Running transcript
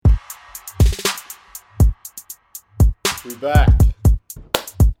We back.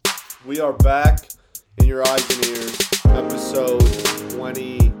 We are back in your eyes and ears. Episode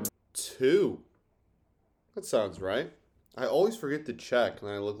 22. That sounds right. I always forget to check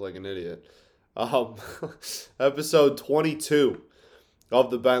and I look like an idiot. Episode 22 of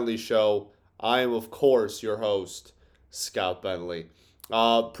the Bentley Show. I am, of course, your host, Scout Bentley.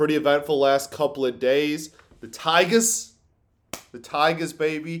 Pretty eventful last couple of days. The Tigers,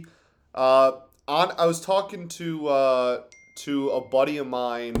 baby. I was talking to a buddy of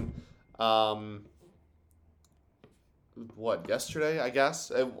mine. Yesterday? I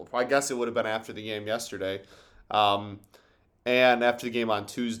guess it would have been after the game yesterday, and after the game on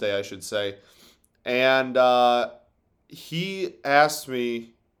Tuesday, I should say. And he asked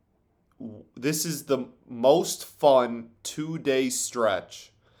me, "This is the most fun 2-day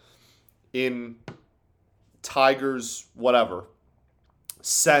stretch in Tigers whatever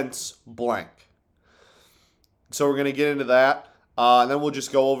since blank." So we're going to get into that. And then we'll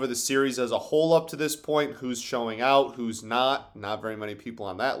just go over the series as a whole up to this point, who's showing out, who's not. Not very many people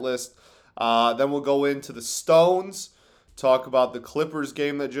on that list. Then we'll go into the Stones, talk about the Clippers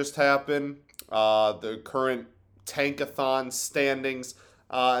game that just happened, the current Tankathon standings.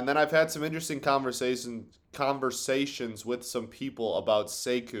 And then I've had some interesting conversations with some people about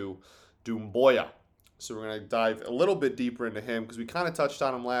Sekou Doumbouya. So we're going to dive a little bit deeper into him because we kind of touched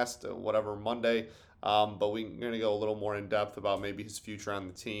on him last, Monday. But we're going to go a little more in depth about maybe his future on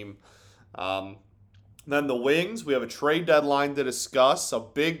the team. Then the Wings, we have a trade deadline to discuss. A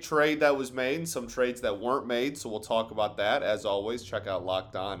big trade that was made and some trades that weren't made. So we'll talk about that. As always, check out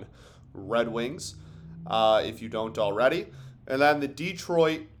Locked On Red Wings if you don't already. And then the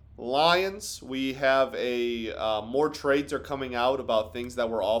Detroit Lions, we have more trades are coming out about things that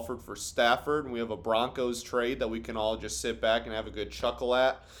were offered for Stafford. And we have a Broncos trade that we can all just sit back and have a good chuckle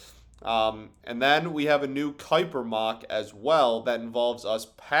at. And then we have a new Kiper mock as well that involves us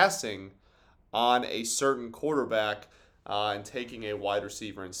passing on a certain quarterback and taking a wide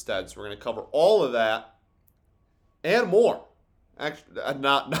receiver instead. So we're going to cover all of that and more. Actually,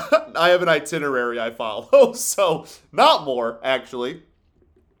 not I have an itinerary I follow, so not more actually.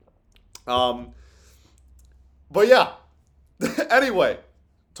 But yeah. Anyway,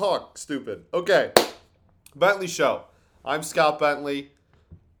 talk stupid. Okay, Bentley Show. I'm Scott Bentley.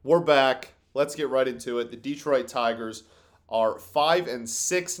 We're back. Let's get right into it. The Detroit Tigers are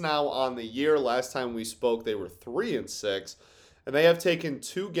 5-6 now on the year. Last time we spoke, they were 3-6, and they have taken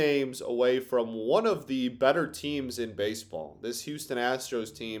 2 games away from one of the better teams in baseball. This Houston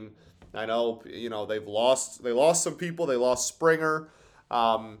Astros team, I know, they lost some people. They lost Springer,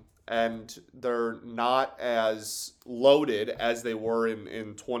 and they're not as loaded as they were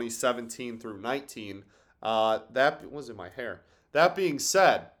in 2017 through 19. That was in my hair. That being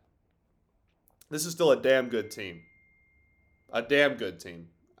said, this is still a damn good team. And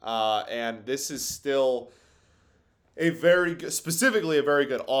this is still specifically a very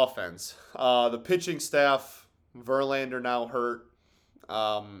good offense. The pitching staff, Verlander now hurt,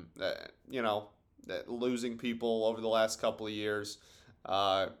 losing people over the last couple of years,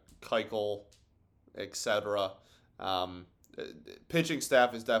 Keuchel, etc. Pitching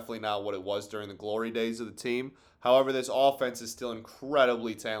staff is definitely not what it was during the glory days of the team. However, this offense is still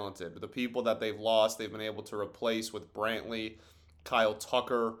incredibly talented. The people that they've lost, they've been able to replace with Brantley, Kyle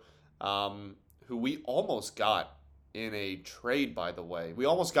Tucker, who we almost got in a trade, by the way. We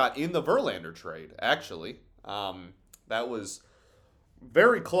almost got in the Verlander trade, actually. That was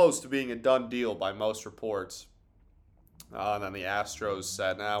very close to being a done deal by most reports. And then the Astros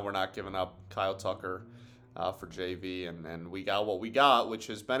said, we're not giving up Kyle Tucker for JV, and we got what we got, which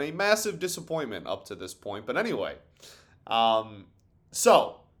has been a massive disappointment up to this point. But anyway,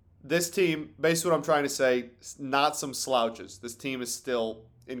 so this team, basically what I'm trying to say, not some slouches. This team is still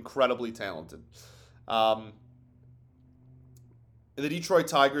incredibly talented. The Detroit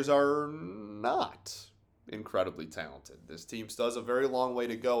Tigers are not incredibly talented. This team still has a very long way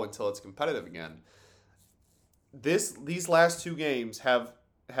to go until it's competitive again. These last 2 games have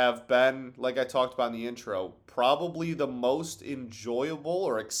been, like I talked about in the intro, probably the most enjoyable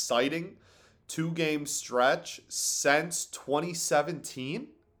or exciting 2-game stretch since 2017.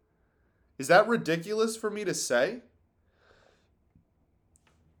 Is that ridiculous for me to say?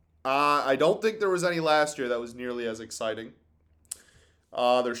 I don't think there was any last year that was nearly as exciting.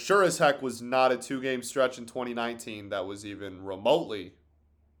 There sure as heck was not a 2-game stretch in 2019 that was even remotely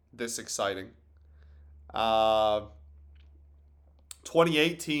this exciting.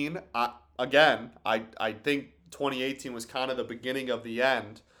 2018, I think 2018 was kind of the beginning of the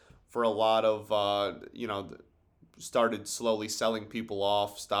end for a lot of, started slowly selling people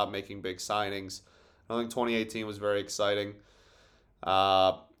off, stopped making big signings. I don't think 2018 was very exciting.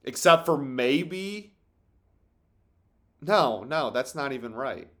 Except for maybe... No, that's not even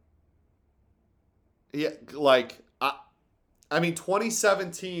right. Yeah, like, I mean,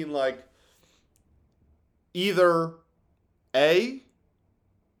 2017, like, either A,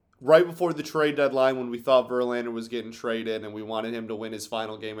 right before the trade deadline when we thought Verlander was getting traded and we wanted him to win his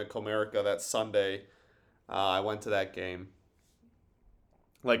final game at Comerica that Sunday. I went to that game.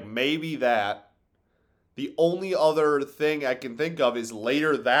 Like, maybe that. The only other thing I can think of is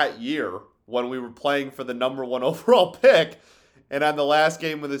later that year when we were playing for the number 1 overall pick, and on the last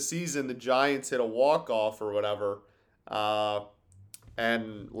game of the season, the Giants hit a walk-off or whatever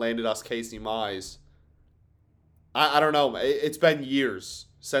and landed us Casey Mize. I don't know. It's been years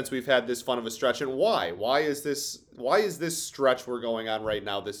since we've had this fun of a stretch. And why? Why is this stretch we're going on right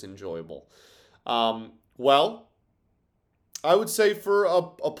now this enjoyable? Well, I would say for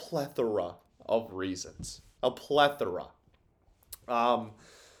a plethora of reasons. A plethora.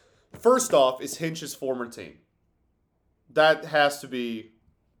 First off is Hinch's former team. That has to be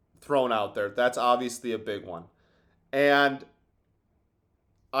thrown out there. That's obviously a big one. And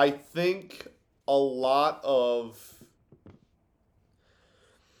I think a lot of,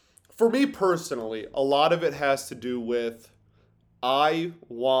 for me personally, a lot of it has to do with I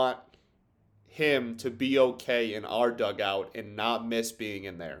want him to be okay in our dugout and not miss being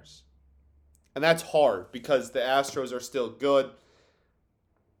in theirs. And that's hard because the Astros are still good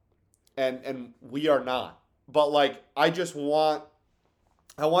and we are not. But like I want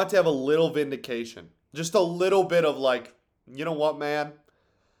to have a little vindication. Just a little bit of like, you know what, man?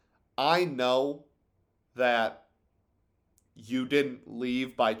 I know that you didn't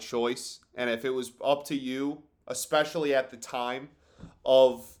leave by choice. And if it was up to you, especially at the time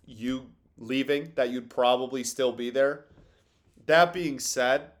of you leaving, that you'd probably still be there. That being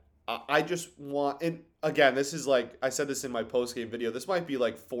said, I just want, and again, this is like, I said this in my post-game video, this might be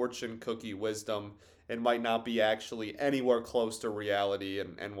like fortune cookie wisdom and might not be actually anywhere close to reality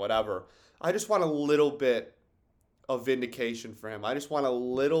and whatever. I just want a little bit of vindication for him. I just want a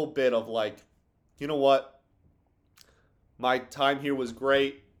little bit of like, you know what? My time here was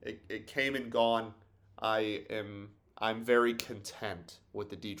great. It came and gone. I'm very content with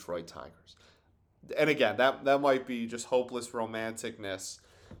the Detroit Tigers. And again, that might be just hopeless romanticness,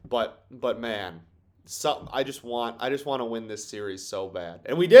 but man, I just want to win this series so bad.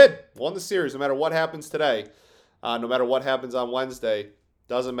 And we did. Won the series no matter what happens today. No matter what happens on Wednesday,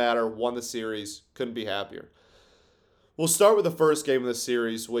 doesn't matter. Won the series. Couldn't be happier. We'll start with the first game of the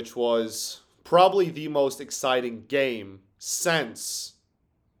series, which was probably the most exciting game since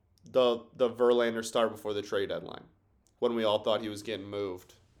the Verlander start before the trade deadline, when we all thought he was getting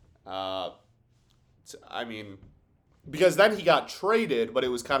moved. I mean, because then he got traded, but it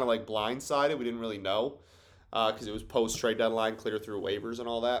was kind of like blindsided. We didn't really know because it was post-trade deadline, clear through waivers and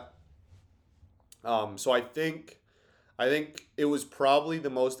all that. So I think it was probably the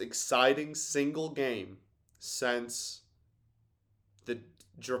most exciting single game since the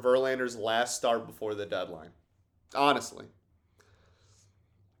Verlander's last start before the deadline. Honestly.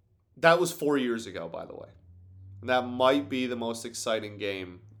 That was 4 years ago, by the way. And that might be the most exciting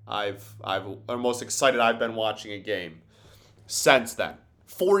game or most excited I've been watching a game since then.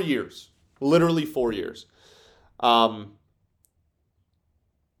 4 years. Literally 4 years. The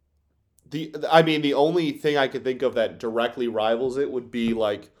only thing I could think of that directly rivals it would be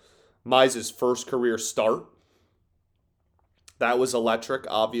like Mize's first career start. That was electric,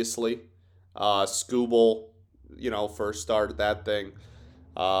 obviously. Scooble, first start, that thing.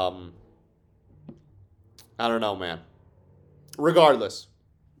 I don't know, man. Regardless,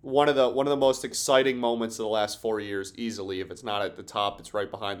 one of the most exciting moments of the last 4 years, easily. If it's not at the top, it's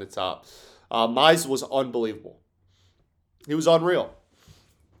right behind the top. Mize was unbelievable. He was unreal.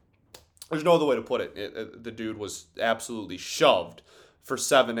 There's no other way to put it. The dude was absolutely shoved for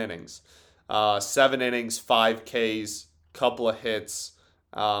 7 innings. 7 innings, 5 Ks, couple of hits,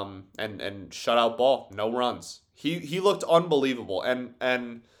 and shutout ball, no runs. He looked unbelievable,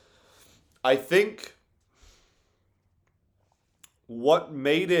 and I think what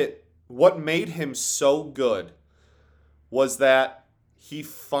made him so good was that he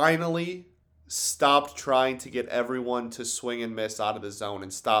finally stopped trying to get everyone to swing and miss out of the zone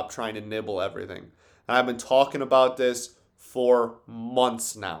and stopped trying to nibble everything. And I've been talking about this for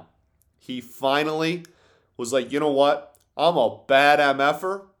months now. He finally was like, you know what? I'm a bad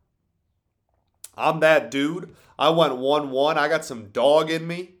MFer. I'm that dude. I went 1-1. I got some dog in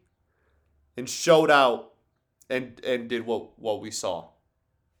me. And showed out and did what we saw.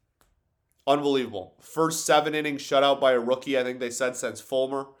 Unbelievable. First 7 inning shutout by a rookie, I think they said, since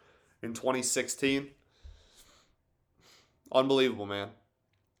Fulmer in 2016. Unbelievable, man.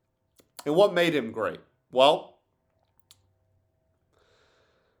 And what made him great? Well,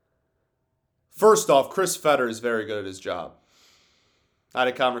 first off, Chris Fetter is very good at his job. I had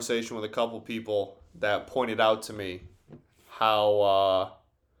a conversation with a couple people that pointed out to me how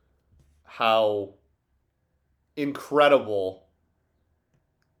incredible,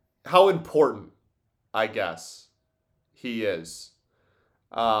 how important, I guess, he is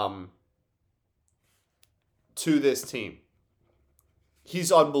to this team.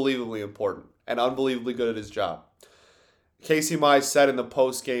 He's unbelievably important and unbelievably good at his job. Casey Mize said in the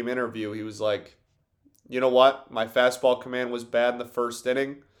post-game interview, he was like, you know what? My fastball command was bad in the first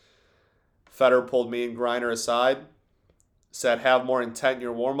inning. Fetter pulled me and Griner aside, said have more intent in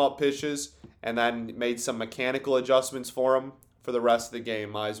your warm-up pitches, and then made some mechanical adjustments for him. For the rest of the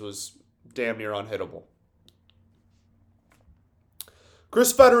game, Mize was damn near unhittable.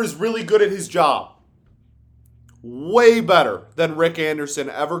 Chris Fetter is really good at his job. Way better than Rick Anderson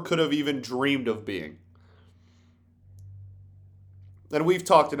ever could have even dreamed of being. And we've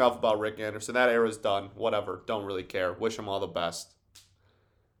talked enough about Rick Anderson. That era's done. Whatever. Don't really care. Wish him all the best.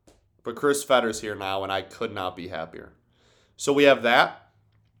 But Chris Fetter's here now, and I could not be happier. So we have that.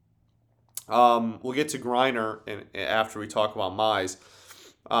 We'll get to Griner after we talk about Mize.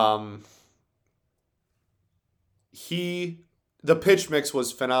 The pitch mix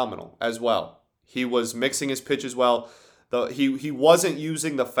was phenomenal as well. He was mixing his pitches well. He wasn't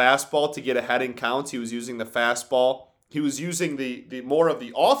using the fastball to get ahead in counts. He was using the fastball. He was using the more of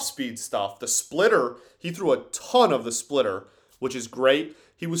the off-speed stuff. The splitter, he threw a ton of the splitter, which is great.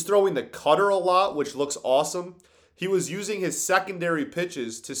 He was throwing the cutter a lot, which looks awesome. He was using his secondary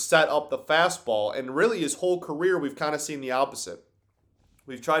pitches to set up the fastball, and really his whole career we've kind of seen the opposite.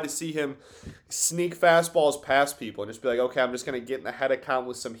 We've tried to see him sneak fastballs past people and just be like, okay, I'm just going to get in the head of count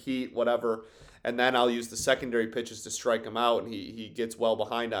with some heat, whatever, and then I'll use the secondary pitches to strike him out, and he gets well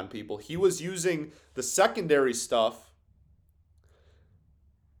behind on people. He was using the secondary stuff,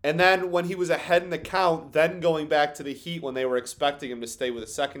 and then when he was ahead in the count, then going back to the heat when they were expecting him to stay with a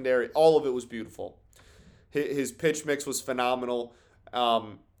secondary, all of it was beautiful. His pitch mix was phenomenal.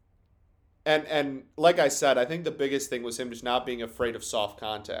 And like I said, I think the biggest thing was him just not being afraid of soft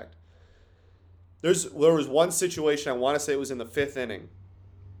contact. There was one situation, I want to say it was in the 5th inning,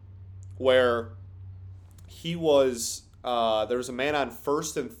 where there was a man on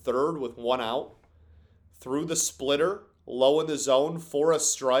first and third with one out, threw the splitter, low in the zone for a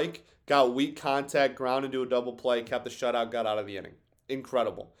strike, got weak contact, ground into a double play, kept the shutout, got out of the inning.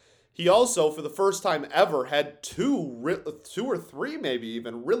 Incredible. He also, for the first time ever, had two or three maybe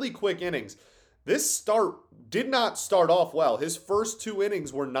even, really quick innings. This start did not start off well. His first 2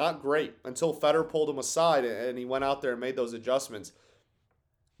 innings were not great until Fetter pulled him aside and he went out there and made those adjustments.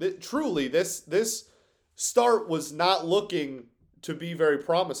 Truly, this start was not looking to be very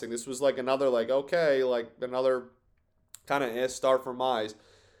promising. This was like another kind of start for Mize.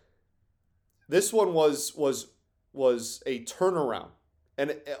 This one was a turnaround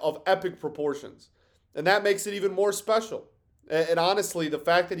and of epic proportions, and that makes it even more special. And honestly, the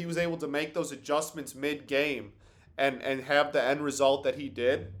fact that he was able to make those adjustments mid-game and have the end result that he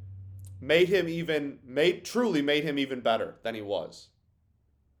did truly made him even better than he was.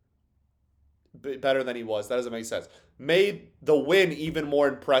 Better than he was. That doesn't make sense. Made the win even more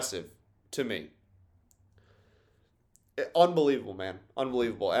impressive to me. Unbelievable, man.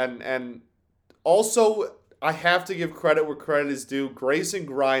 Unbelievable. And also, I have to give credit where credit is due. Grayson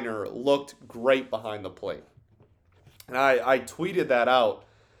Griner looked great behind the plate. And I tweeted that out.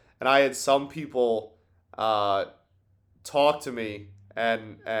 And I had some people talk to me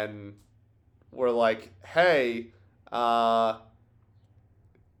and were like, hey, I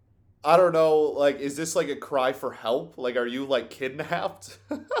don't know, like, is this like a cry for help? Like, are you like kidnapped?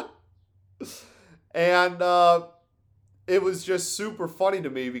 And it was just super funny to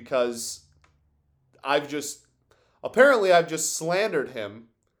me because I've just slandered him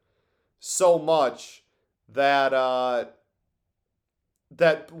so much that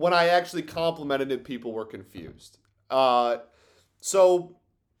that when I actually complimented him, people were confused. So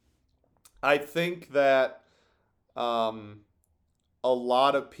I think that a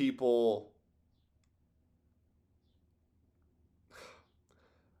lot of people,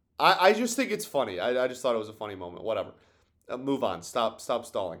 I just think it's funny. I just thought it was a funny moment. Whatever. Move on. Stop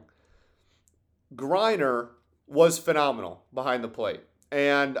stalling. Griner was phenomenal behind the plate.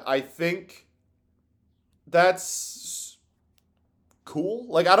 And I think that's cool.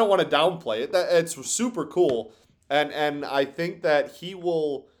 Like, I don't want to downplay it. It's super cool. And I think that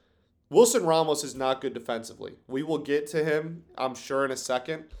Wilson Ramos is not good defensively. We will get to him, I'm sure, in a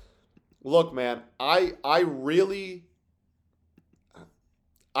second. Look, man, I really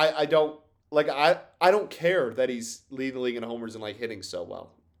I don't like I don't care that he's leading the league in homers and like hitting so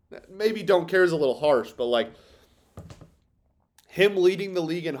well. Maybe don't care is a little harsh, but like him leading the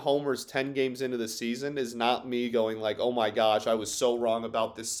league in homers 10 games into the season is not me going like, "Oh my gosh, I was so wrong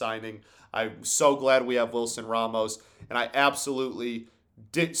about this signing. I'm so glad we have Wilson Ramos." And I absolutely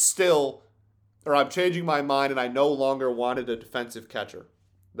did still or I'm changing my mind and I no longer wanted a defensive catcher.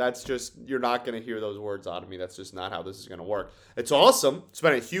 That's just, you're not going to hear those words out of me. That's just not how this is going to work. It's awesome. It's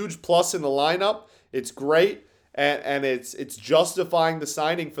been a huge plus in the lineup. It's great. And it's justifying the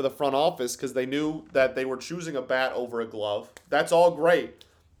signing for the front office because they knew that they were choosing a bat over a glove. That's all great.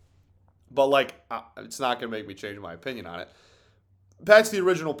 But, like, it's not going to make me change my opinion on it. Back to the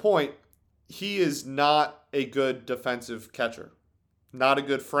original point, he is not a good defensive catcher. Not a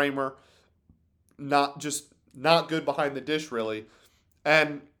good framer. Not good behind the dish, really.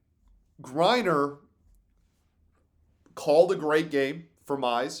 And Griner called a great game for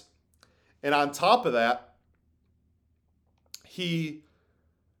Mize. And on top of that, he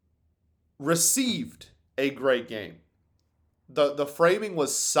received a great game. The framing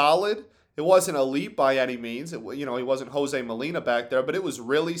was solid. It wasn't elite by any means. He wasn't Jose Molina back there, but it was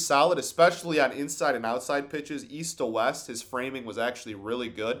really solid, especially on inside and outside pitches, east to west. His framing was actually really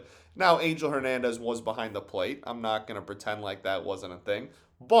good. Now, Angel Hernandez was behind the plate. I'm not going to pretend like that wasn't a thing.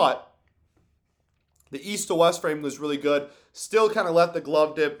 But the east to west framing was really good. Still kind of let the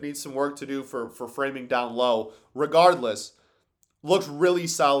glove dip. Needs some work to do for framing down low. Regardless, looked really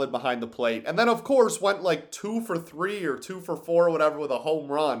solid behind the plate. And then, of course, went like 2 for 3 or 2 for 4 or whatever with a home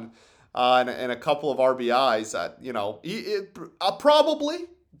run and a couple of RBIs. Probably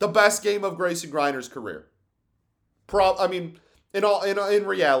the best game of Grayson Griner's career. In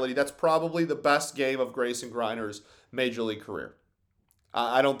reality, that's probably the best game of Grayson Griner's major league career.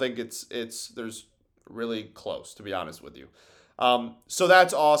 I don't think there's really close, to be honest with you. So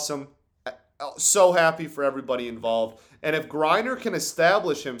that's awesome. So happy for everybody involved. And if Griner can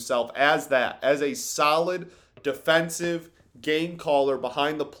establish himself as a solid defensive game caller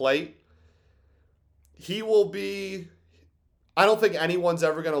behind the plate, he will be. I don't think anyone's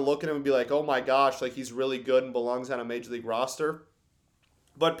ever going to look at him and be like, "Oh my gosh, like he's really good and belongs on a major league roster."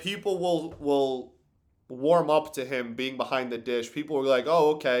 But people will warm up to him being behind the dish. People are like,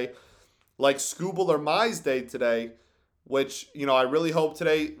 "Oh, okay." Like Scooble or Mize Day today, which, I really hope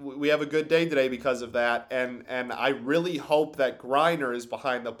today we have a good day today because of that. And I really hope that Griner is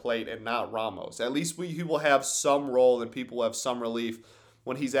behind the plate and not Ramos. At least he will have some role and people will have some relief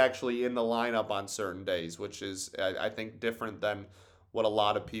when he's actually in the lineup on certain days, which is, I think, different than what a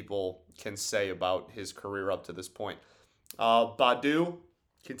lot of people can say about his career up to this point. Baddoo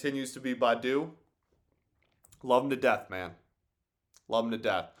continues to be Baddoo. Love him to death, man. Love him to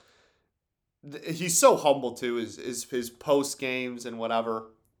death. He's so humble, too, his post games and whatever.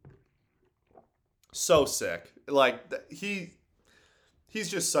 So sick. Like, he's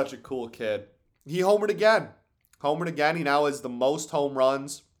just such a cool kid. He homered again. He now has the most home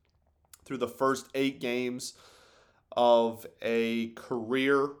runs through the first 8 games of a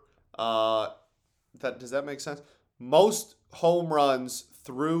career. Does that make sense? Most home runs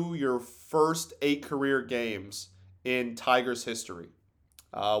through your first 8 career games in Tigers history,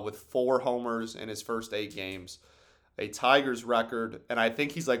 with 4 homers in his first 8 games. A Tigers record, and I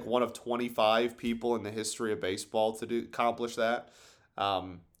think he's like one of 25 people in the history of baseball to accomplish that.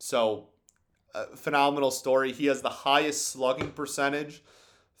 Phenomenal story. He has the highest slugging percentage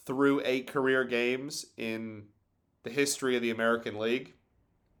through 8 career games in the history of the American League.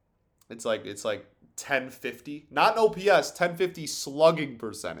 It's like 1050, not an OPS, 1050 slugging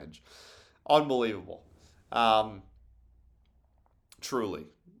percentage. Unbelievable. Truly.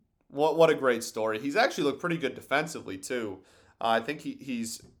 What a great story. He's actually looked pretty good defensively too. I think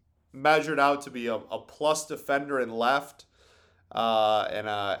he's measured out to be a plus defender in left, and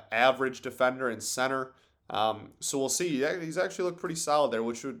an average defender in center. So we'll see. He's actually looked pretty solid there,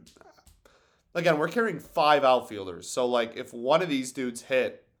 which would, again, we're carrying 5 outfielders. So like if one of these dudes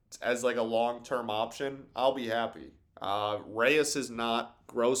hit as like a long-term option, I'll be happy. Reyes is not.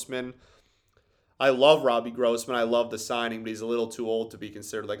 Grossman, I love Robbie Grossman. I love the signing, but he's a little too old to be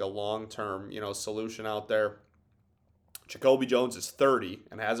considered like a long-term, solution out there. Jacoby Jones is 30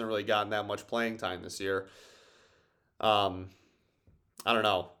 and hasn't really gotten that much playing time this year. I don't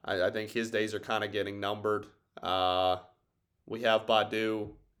know. I think his days are kind of getting numbered. We have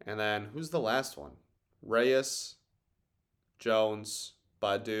Baddoo, and then who's the last one? Reyes, Jones,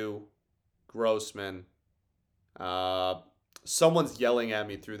 Baddoo, Grossman. Someone's yelling at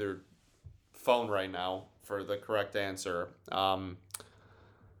me through their phone right now for the correct answer. Nomar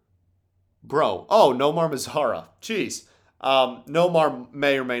Mazara. Jeez. Nomar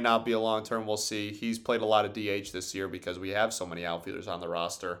may or may not be a long term. We'll see. He's played a lot of DH this year because we have so many outfielders on the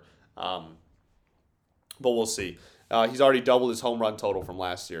roster. But we'll see. He's already doubled his home run total from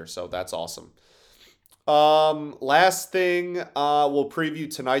last year, so that's awesome. Last thing, we'll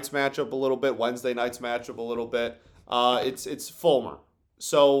preview tonight's matchup a little bit, Wednesday night's matchup a little bit. It's Fulmer,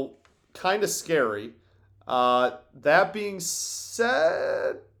 so kind of scary. That being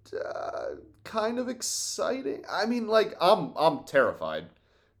said, kind of exciting. I mean, like I'm terrified,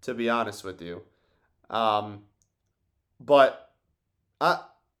 to be honest with you. But I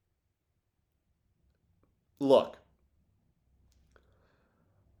look,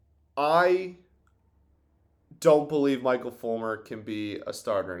 I don't believe Michael Fulmer can be a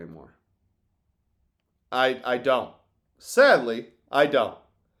starter anymore. I don't. Sadly, I don't.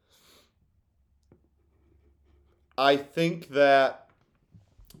 I think that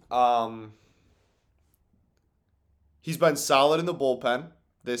he's been solid in the bullpen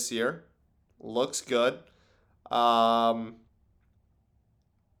this year. Looks good. I'm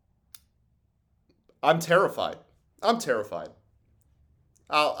terrified. I'm terrified.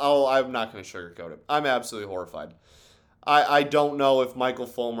 I'm not going to sugarcoat it. I'm absolutely horrified. I don't know if Michael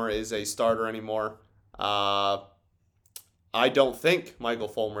Fulmer is a starter anymore. I don't think Michael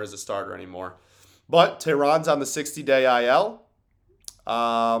Fulmer is a starter anymore. But Tehran's on the 60-day IL.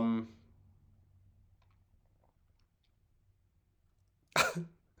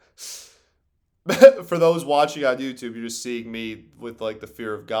 For those watching on YouTube, you're just seeing me with like the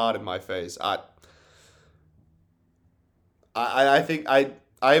fear of God in my face. I think I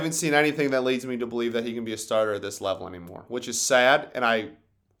haven't seen anything that leads me to believe that he can be a starter at this level anymore, which is sad, and I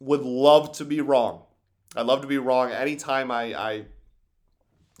would love to be wrong. I'd love to be wrong anytime I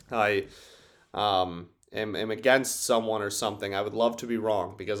am against someone or something. I would love to be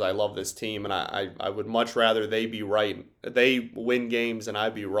wrong because I love this team, and I would much rather they be right. They win games and I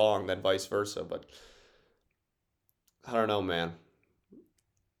be wrong than vice versa. But I don't know, man.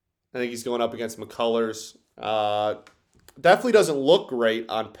 I think he's going up against McCullers. Definitely doesn't look great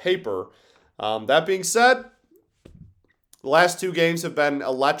on paper. That being said, the last two games have been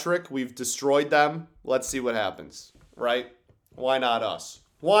electric. We've destroyed them. Let's see what happens, right? Why not us?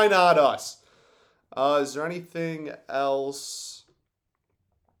 Why not us? Is there anything else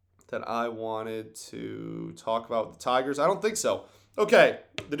that I wanted to talk about with the Tigers? I don't think so. Okay,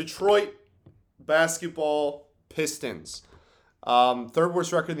 the Detroit basketball Pistons. Third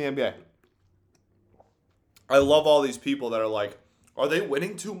worst record in the NBA. I love all these people that are like, are they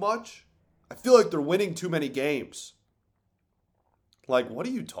winning too much? I feel like they're winning too many games. Like, what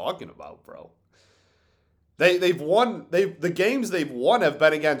are you talking about, bro? The games they've won have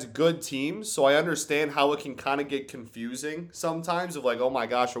been against good teams, so I understand how it can kind of get confusing sometimes of like, oh my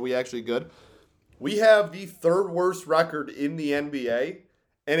gosh, are we actually good? We have the third worst record in the NBA,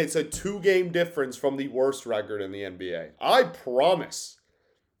 and it's a 2-game difference from the worst record in the NBA. I promise.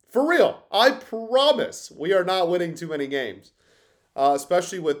 For real, I promise we are not winning too many games,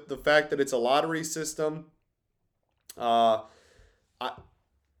 especially with the fact that it's a lottery system. I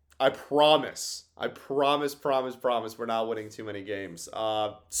promise we're not winning too many games.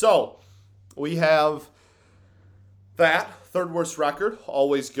 So we have that third worst record,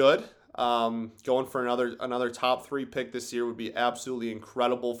 always good. Going for another top 3 pick this year would be absolutely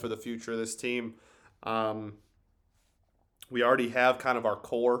incredible for the future of this team. We already have kind of our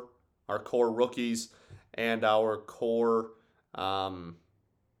core rookies and our core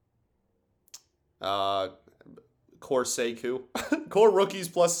Sekou. Core rookies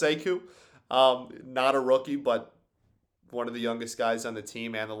plus Sekou. Not a rookie, but one of the youngest guys on the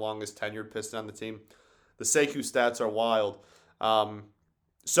team and the longest tenured Piston on the team. The Sekou stats are wild.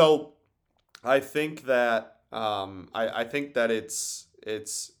 So I think that I think that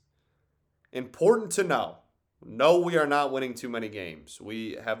it's important to know. No, we are not winning too many games.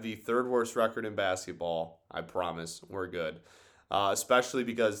 We have the third worst record in basketball. I promise we're good. Especially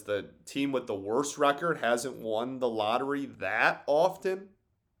because the team with the worst record hasn't won the lottery that often.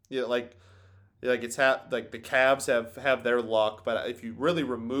 Yeah, like it's like the Cavs have their luck, but if you really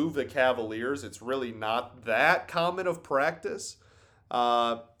remove the Cavaliers, it's really not that common of practice.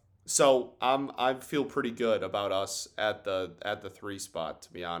 So I feel pretty good about us at the 3 spot.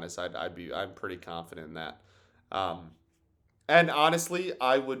 To be honest, I'm pretty confident in that. And honestly,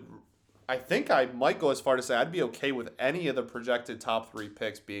 I think I might go as far to say I'd be okay with any of the projected top 3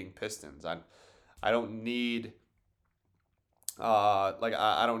 picks being Pistons. I don't need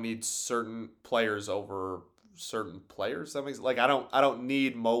I don't need certain players over certain players. That makes like I don't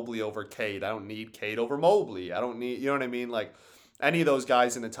need Mobley over Cade. I don't need Cade over Mobley. I don't need, you know what I mean? Like any of those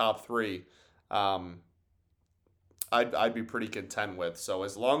guys in the top 3. I'd be pretty content with. So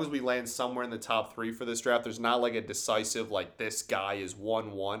as long as we land somewhere in the top 3 for this draft, there's not like a decisive, like this guy is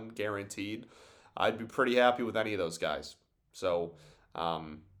 1-1 guaranteed. I'd be pretty happy with any of those guys. So,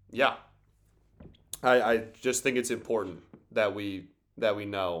 yeah, I just think it's important that we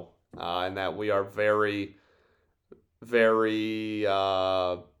know and that we are very, very,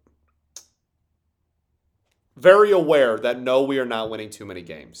 very aware that no, we are not winning too many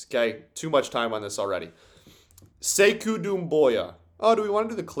games. Okay, too much time on this already. Sekou Doumbouya. Oh, do we want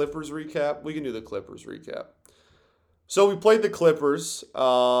to do the Clippers recap? We can do the Clippers recap. So we played the Clippers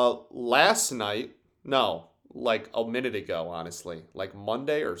last night. No, like a minute ago, honestly. Like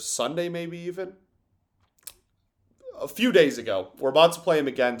Monday or Sunday, maybe even. A few days ago. We're about to play them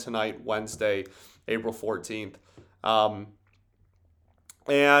again tonight, Wednesday, April 14th.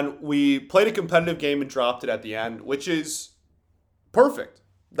 And we played a competitive game and dropped it at the end, which is perfect.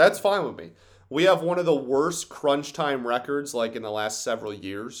 That's fine with me. We have one of the worst crunch time records like in the last several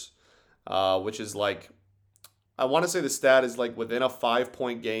years, which is like, I want to say the stat is like within a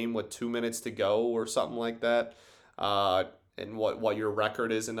 5-point game with 2 minutes to go or something like that. And what your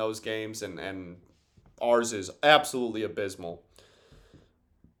record is in those games. And ours is absolutely abysmal.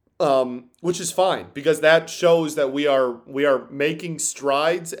 Which is fine because that shows that we are making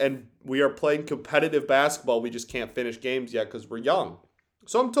strides and we are playing competitive basketball. We just can't finish games yet because we're young.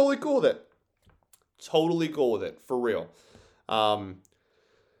 So I'm totally cool with it. Totally cool with it, for real.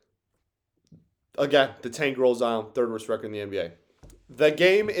 Again, the tank rolls on, third worst record in the NBA. The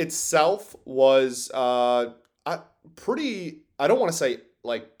game itself was pretty, I don't want to say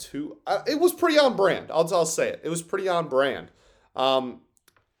like too, it was pretty on brand. I'll say it. It was pretty on brand. Kojo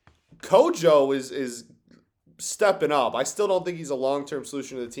is stepping up. I still don't think he's a long-term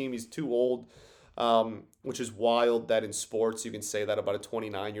solution to the team. He's too old, which is wild that in sports you can say that about a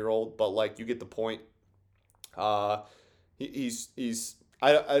 29-year-old, but like you get the point. He's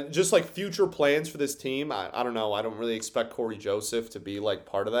just like future plans for this team. I don't know. I don't really expect Corey Joseph to be like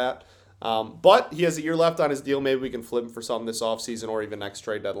part of that. But he has a year left on his deal. Maybe we can flip him for something this offseason or even next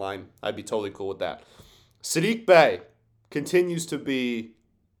trade deadline. I'd be totally cool with that. Sadiq Bey continues to be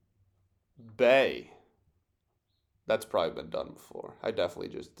Bey. That's probably been done before. I definitely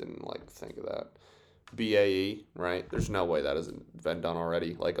just didn't like think of that. BAE, right? There's no way that hasn't been done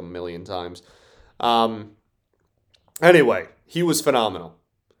already like a million times. Anyway, he was phenomenal.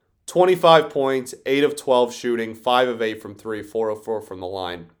 25 points, 8 of 12 shooting, 5 of 8 from 3, 4 of 4 from the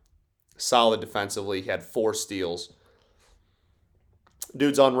line. Solid defensively. He had 4 steals.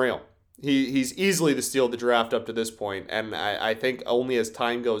 Dude's unreal. He's easily the steal of the draft up to this point, and I think only as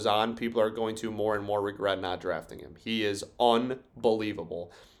time goes on, people are going to more and more regret not drafting him. He is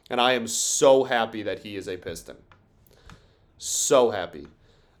unbelievable, and I am so happy that he is a Piston. So happy.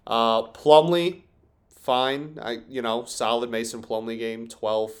 Plumlee, fine. Solid Mason Plumlee game,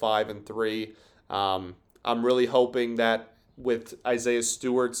 12, 5, and 3. I'm really hoping that with Isaiah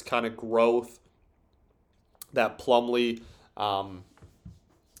Stewart's kind of growth, that Plumlee...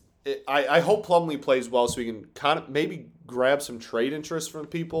 I hope Plumlee plays well so we can kind of maybe grab some trade interest from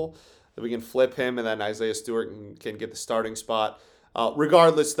people, that we can flip him and then Isaiah Stewart can get the starting spot.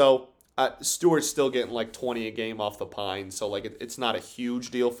 Regardless, though, Stewart's still getting like 20 a game off the Pine, so like it's not a huge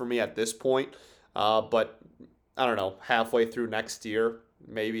deal for me at this point. But I don't know, halfway through next year,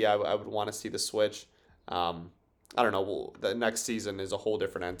 maybe I would want to see the switch. I don't know. The next season is a whole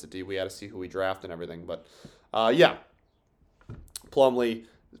different entity. We got to see who we draft and everything. But yeah, Plumlee.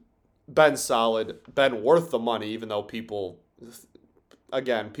 Been solid, been worth the money, even though people,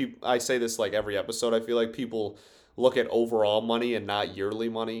 again, I say this like every episode, I feel like people look at overall money and not yearly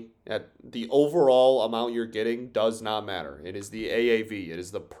money. At the overall amount you're getting does not matter. It is the AAV. It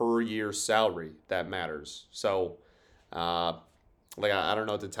is the per year salary that matters. So, I don't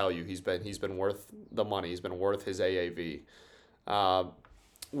know what to tell you. He's been worth the money. He's been worth his AAV.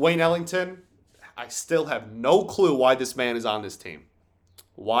 Wayne Ellington, I still have no clue why this man is on this team.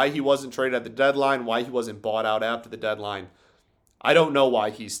 Why he wasn't traded at the deadline, why he wasn't bought out after the deadline. I don't know why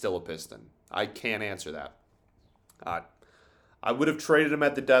he's still a Piston. I can't answer that. I would have traded him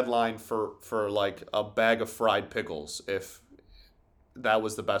at the deadline for like a bag of fried pickles if that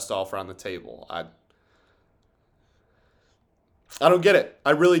was the best offer on the table. I don't get it.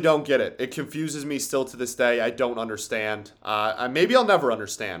 I really don't get it. It confuses me still to this day. I don't understand. Maybe I'll never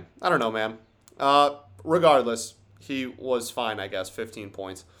understand. I don't know, man. Regardless, he was fine, I guess, 15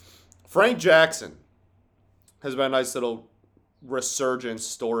 points. Frank Jackson has been a nice little resurgence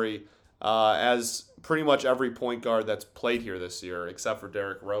story, as pretty much every point guard that's played here this year, except for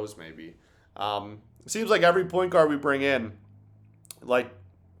Derrick Rose maybe. It seems like every point guard we bring in, like,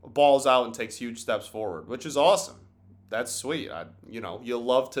 balls out and takes huge steps forward, which is awesome. that's sweet. You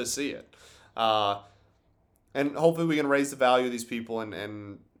love to see it. And hopefully we can raise the value of these people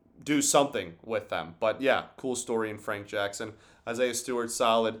and do something with them. But yeah, cool story in Frank Jackson. Isaiah Stewart,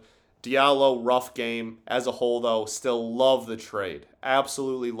 solid. Diallo, rough game. As a whole, though, still love the trade.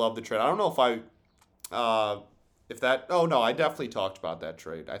 Absolutely love the trade. I don't know I definitely talked about that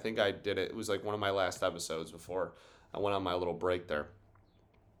trade. I think I did it. It was like one of my last episodes before I went on my little break there.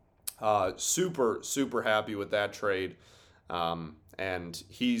 Super, super happy with that trade. And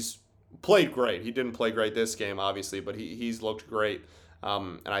he's played great. He didn't play great this game, obviously, but he's looked great.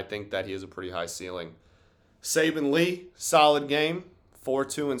 And I think that he has a pretty high ceiling. Saban Lee, solid game.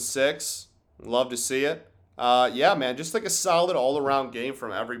 4-2-6. Love to see it. Yeah, man, just like a solid all-around game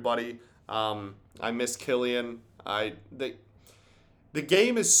from everybody. I miss Killian. The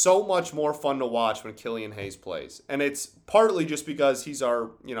game is so much more fun to watch when Killian Hayes plays. And it's partly just because he's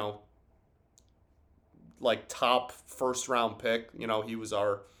our, like top first round pick. He was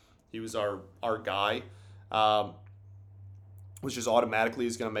our guy. Which just automatically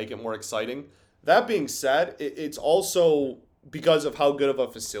is going to make it more exciting. That being said, it's also because of how good of a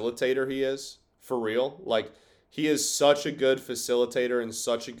facilitator he is, for real. Like, he is such a good facilitator and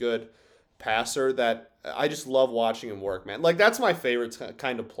such a good passer that I just love watching him work, man. Like, that's my favorite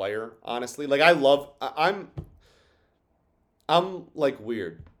kind of player, honestly. Like, I'm like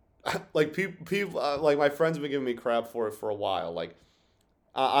weird. Like, people like my friends have been giving me crap for it for a while. Like,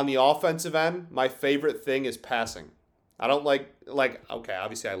 on the offensive end, my favorite thing is passing. I don't like, okay,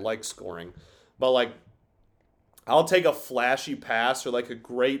 obviously I like scoring, but like, I'll take a flashy pass or like a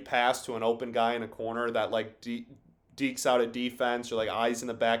great pass to an open guy in a corner that like dekes out a defense or like eyes in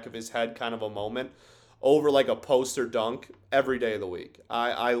the back of his head kind of a moment over like a poster dunk every day of the week.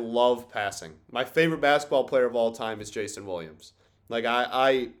 I love passing. My favorite basketball player of all time is Jason Williams. Like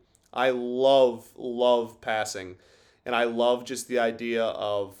I love passing. And I love just the idea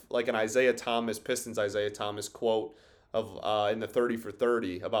of like an Pistons Isaiah Thomas quote of in the 30 for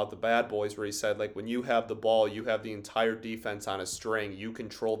 30 about the bad boys where he said, like, when you have the ball, you have the entire defense on a string. You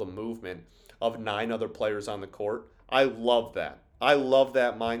control the movement of 9 other players on the court. I love that. I love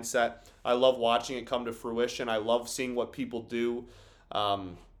that mindset. I love watching it come to fruition. I love seeing what people do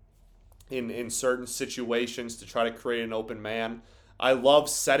in certain situations to try to create an open man. I love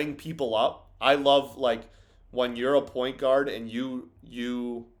setting people up. I love, like, when you're a point guard and you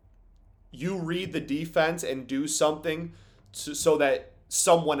read the defense and do something so that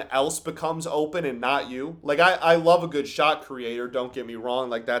someone else becomes open and not you. Like, I love a good shot creator, don't get me wrong.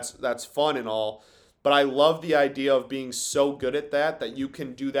 Like, that's fun and all. But I love the idea of being so good at that you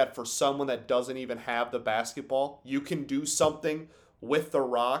can do that for someone that doesn't even have the basketball. You can do something with the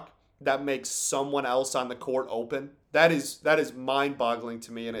rock that makes someone else on the court open. That is mind-boggling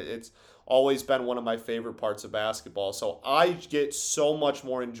to me, and it's always been one of my favorite parts of basketball. So I get so much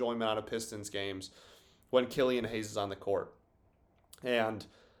more enjoyment out of Pistons games when Killian Hayes is on the court. And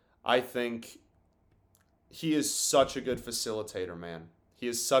I think he is such a good facilitator, man. He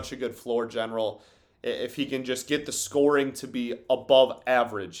is such a good floor general. If he can just get the scoring to be above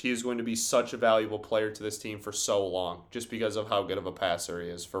average, he is going to be such a valuable player to this team for so long, just because of how good of a passer he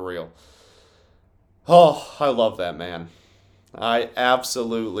is, for real. Oh, I love that man. I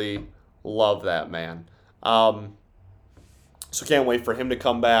absolutely love that man. So can't wait for him to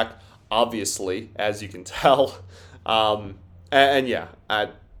come back, obviously, as you can tell. And yeah,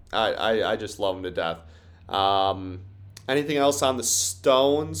 I just love him to death. Anything else on the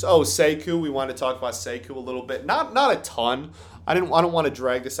Stones? Oh, Sekou. We want to talk about Sekou a little bit. Not a ton. I don't want to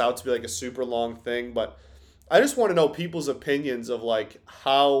drag this out to be like a super long thing, but I just want to know people's opinions of like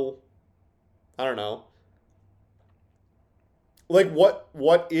how, I don't know, like what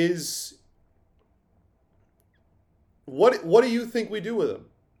do you think we do with him?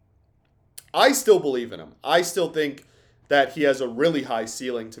 I still believe in him. I still think that he has a really high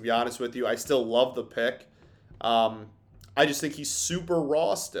ceiling, to be honest with you. I still love the pick. I just think he's super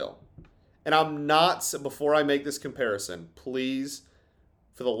raw still. And I'm not, before I make this comparison, please,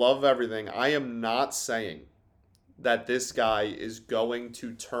 for the love of everything, I am not saying that this guy is going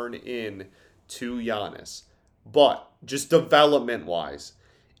to turn in to Giannis. But just development-wise,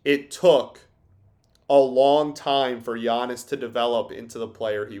 it took a long time for Giannis to develop into the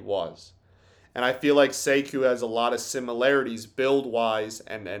player he was. And I feel like Sekou has a lot of similarities build-wise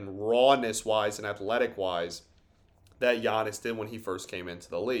and rawness-wise and athletic-wise that Giannis did when he first came into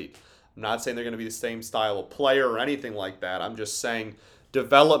the league. I'm not saying they're going to be the same style of player or anything like that. I'm just saying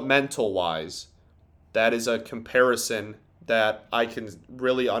developmental-wise, that is a comparison that I can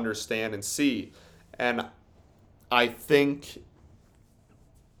really understand and see. And I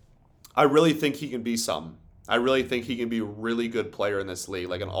really think he can be something. I really think he can be a really good player in this league,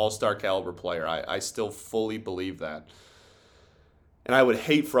 like an all-star caliber player. I still fully believe that. And I would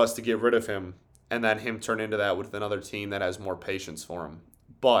hate for us to get rid of him and then him turn into that with another team that has more patience for him.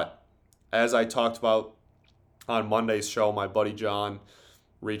 But as I talked about on Monday's show, my buddy John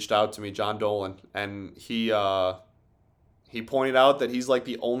reached out to me, John Dolan, and he pointed out that he's like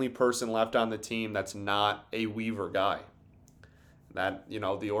the only person left on the team that's not a Weaver guy. That, you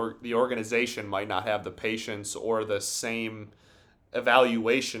know, the organization might not have the patience or the same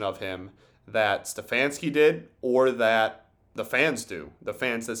evaluation of him that Stefanski did or that the fans do. The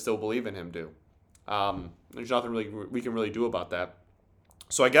fans that still believe in him do. There's nothing really we can really do about that.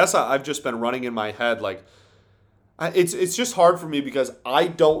 So I guess I've just been running in my head like it's just hard for me because I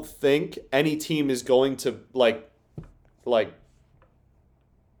don't think any team is going to like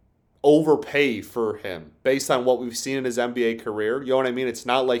overpay for him based on what we've seen in his NBA career. You know what I mean? It's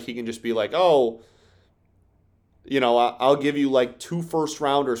not like he can just be like, oh, you know, I'll give you like 2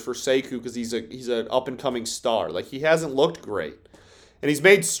 first-rounders for Sekou because he's an up-and-coming star. Like, he hasn't looked great. And he's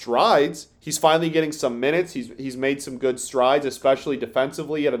made strides. He's finally getting some minutes. He's made some good strides, especially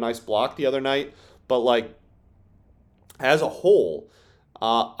defensively. He had a nice block the other night. But, like, as a whole,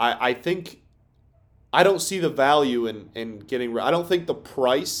 I think I don't see the value in getting rid. I don't think the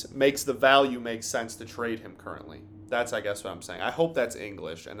price makes the value make sense to trade him currently. That's, I guess, what I'm saying. I hope that's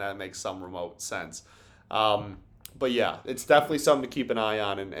English and that makes some remote sense. But yeah, it's definitely something to keep an eye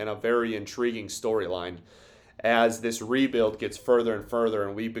on and a very intriguing storyline as this rebuild gets further and further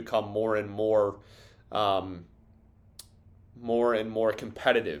and we become more and more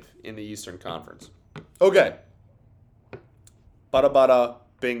competitive in the Eastern Conference. Okay. Bada bada,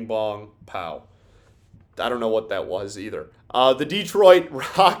 bing bong, pow. I don't know what that was either. The Detroit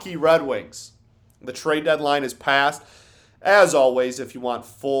Rocky Red Wings. The trade deadline is passed. As always, if you want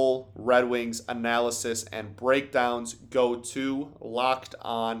full Red Wings analysis and breakdowns, go to Locked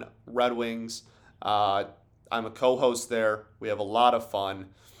On Red Wings. I'm a co-host there. We have a lot of fun,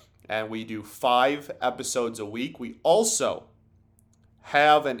 and we do 5 episodes a week. We also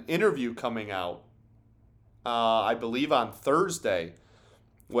have an interview coming out, I believe on Thursday,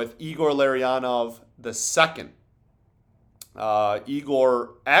 with Igor Larionov II.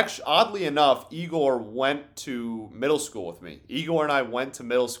 Igor, actually, oddly enough, Igor went to middle school with me. Igor and I went to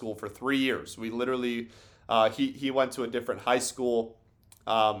middle school for 3 years. We literally, he went to a different high school,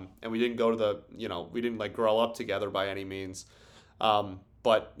 and we didn't go to we didn't like grow up together by any means.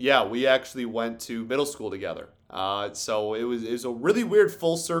 But yeah, we actually went to middle school together. So it was a really weird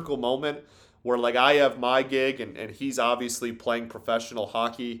full circle moment where like I have my gig and he's obviously playing professional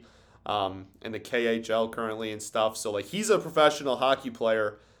hockey in the KHL currently and stuff. So like he's a professional hockey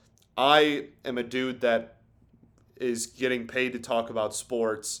player. I am a dude that is getting paid to talk about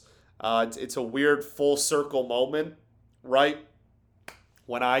sports. It's a weird full circle moment, right?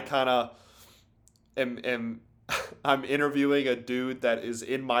 When I kind of am I'm interviewing a dude that is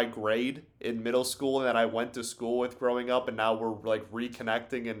in my grade in middle school and that I went to school with growing up, and now we're like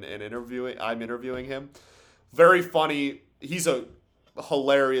reconnecting and interviewing. I'm interviewing him. Very funny. He's a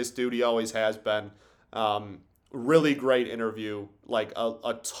hilarious dude. He always has been. Really great interview. Like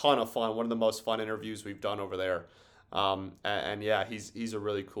a ton of fun. One of the most fun interviews we've done over there. And yeah, he's a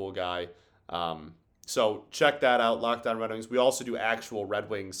really cool guy. So check that out, Locked On Red Wings. We also do actual Red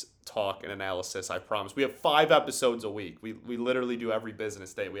Wings talk and analysis, I promise. We have 5 episodes a week. We literally do every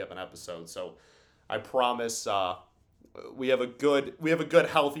business day we have an episode. So I promise we have a good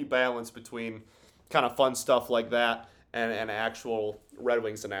healthy balance between kind of fun stuff like that and actual Red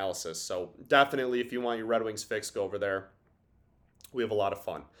Wings analysis. So definitely if you want your Red Wings fix, go over there. We have a lot of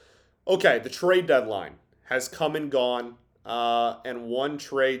fun. Okay, the trade deadline has come and gone. And one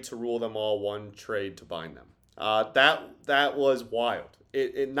trade to rule them all, one trade to bind them. That was wild.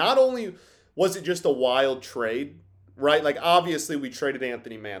 It not only was it just a wild trade, right? Like obviously we traded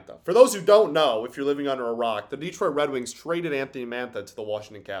Anthony Mantha. For those who don't know, if you're living under a rock, the Detroit Red Wings traded Anthony Mantha to the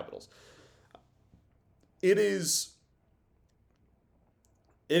Washington Capitals. It is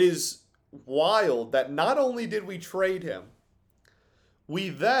wild that not only did we trade him,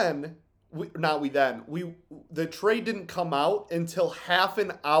 the trade didn't come out until half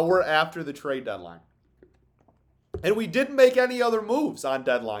an hour after the trade deadline. And we didn't make any other moves on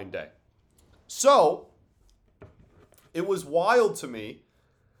deadline day. So, it was wild to me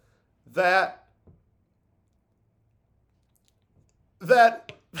that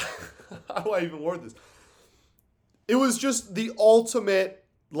how do I even word this? It was just the ultimate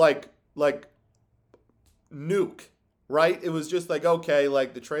like nuke. Right? It was just like, okay,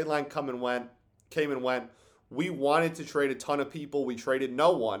 like the trade line came and went. We wanted to trade a ton of people. We traded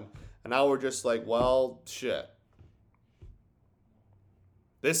no one. And now we're just like, well, shit.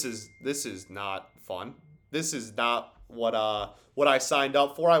 This is not fun. This is not what I signed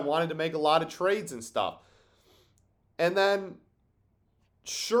up for. I wanted to make a lot of trades and stuff. And then,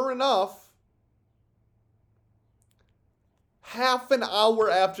 sure enough, half an hour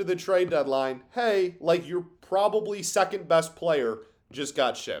after the trade deadline, hey, like your probably second best player just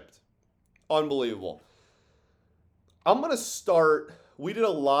got shipped. Unbelievable. I'm going to start. We did a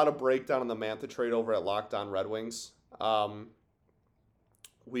lot of breakdown on the Mantha trade over at Locked On Red Wings.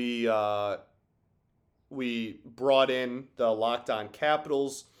 We brought in the Locked On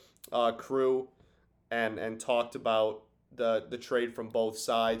Capitals crew and talked about the trade from both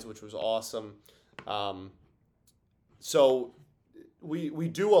sides, which was awesome. So we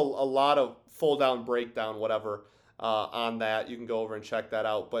do a lot of full down breakdown, whatever, on that. You can go over and check that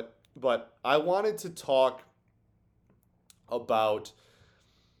out. But I wanted to talk about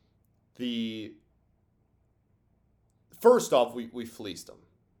first off, we fleeced them.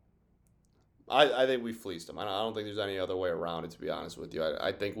 I think we fleeced them. I don't think there's any other way around it, to be honest with you.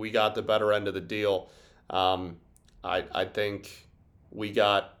 I think we got the better end of the deal. I think we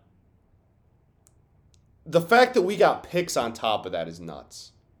got... The fact that we got picks on top of that is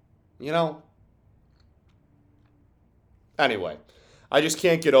nuts. You know? Anyway, I just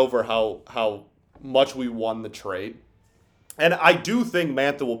can't get over how much we won the trade. And I do think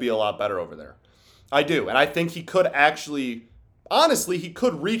Mantha will be a lot better over there. I do. And I think he could actually... Honestly, he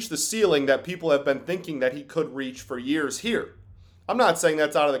could reach the ceiling that people have been thinking that he could reach for years here. I'm not saying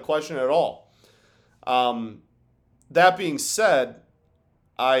that's out of the question at all. That being said,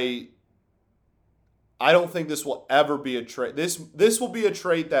 I don't think this will ever be a trade. This will be a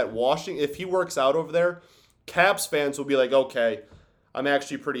trade that Washington, if he works out over there, Caps fans will be like, okay, I'm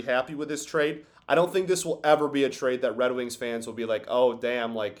actually pretty happy with this trade. I don't think this will ever be a trade that Red Wings fans will be like, oh,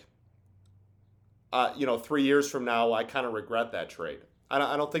 damn, like, 3 years from now, I kind of regret that trade.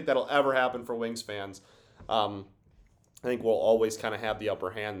 I don't think that'll ever happen for Wings fans. I think we'll always kind of have the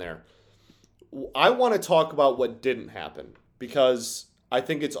upper hand there. I want to talk about what didn't happen because I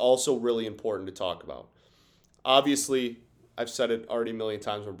think it's also really important to talk about. Obviously, I've said it already a million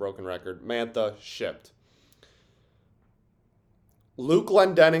times on a broken record. Mantha shipped. Luke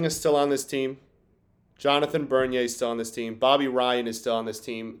Glendening is still on this team. Jonathan Bernier is still on this team. Bobby Ryan is still on this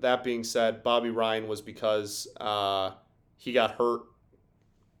team. That being said, Bobby Ryan was because he got hurt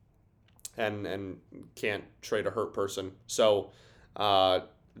and can't trade a hurt person. So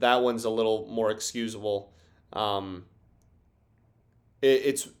that one's a little more excusable.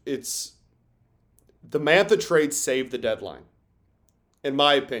 It's the Mantha trade saved the deadline, in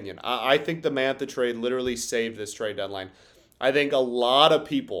my opinion. I think the Mantha trade literally saved this trade deadline. I think a lot of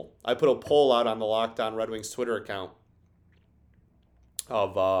people, I put a poll out on the Locked On Red Wings Twitter account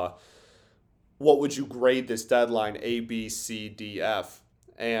of what would you grade this deadline, A, B, C, D, F.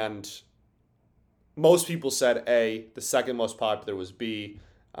 And most people said A. The second most popular was B.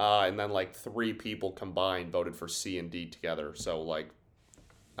 And then like 3 people combined voted for C and D together. So like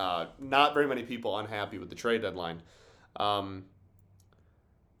not very many people unhappy with the trade deadline. But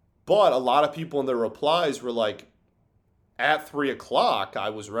a lot of people in their replies were like, at 3 o'clock, I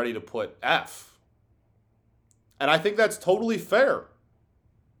was ready to put F. And I think that's totally fair.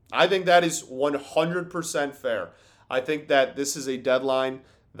 I think that is 100% fair. I think that this is a deadline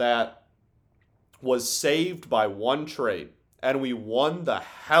that was saved by one trade. And we won the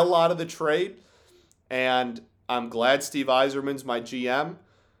hell out of the trade. And I'm glad Steve Yzerman's my GM.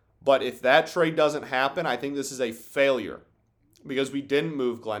 But if that trade doesn't happen, I think this is a failure. Because we didn't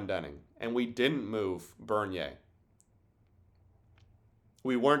move Glendening. And we didn't move Bernier.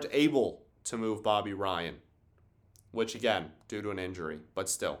 We weren't able to move Bobby Ryan, which again, due to an injury, but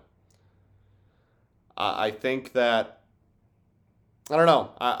still. I think that, I don't know,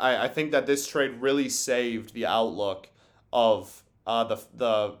 I think that this trade really saved the outlook of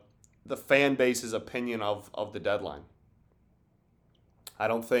the fan base's opinion of the deadline. I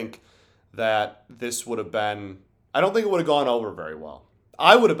don't think that this would have been, I don't think it would have gone over very well.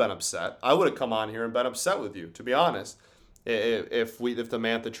 I would have been upset. I would have come on here and been upset with you, to be honest. If the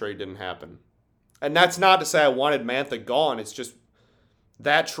Mantha trade didn't happen. And that's not to say I wanted Mantha gone. It's just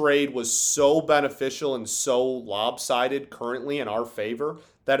that trade was so beneficial and so lopsided currently in our favor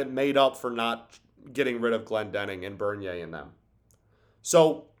that it made up for not getting rid of Glendening and Bernier in them.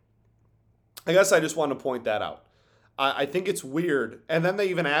 So I guess I just wanted to point that out. I think it's weird. And then they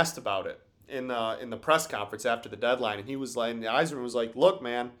even asked about it in the press conference after the deadline. And he was like, and Yzerman was like, look,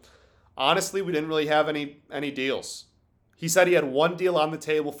 man, honestly, we didn't really have any deals. He said he had one deal on the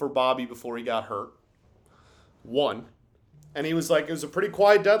table for Bobby before he got hurt. One. And he was like, it was a pretty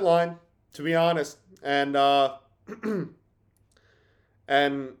quiet deadline, to be honest. And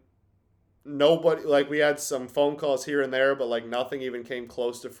and nobody, like, we had some phone calls here and there, but like nothing even came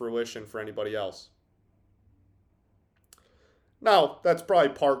close to fruition for anybody else. Now, that's probably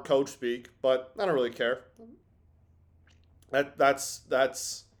part coach speak, but I don't really care.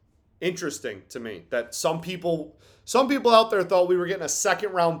 That's interesting to me that some people out there thought we were getting a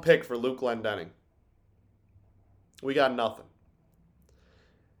second round pick for Luke Glendening. We got nothing.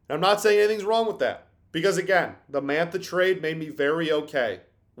 And I'm not saying anything's wrong with that. Because again, the Mantha trade made me very okay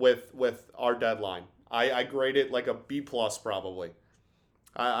with our deadline. I grade it like a B plus probably.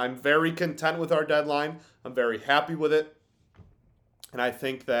 I'm very content with our deadline. I'm very happy with it. And I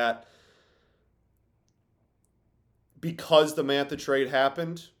think that because the Mantha trade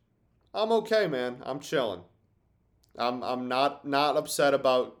happened, I'm okay, man. I'm chilling. I'm not upset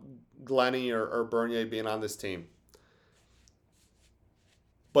about Glenny or Bernier being on this team.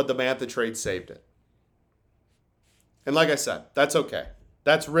 But the Mantha trade saved it. And like I said, that's okay.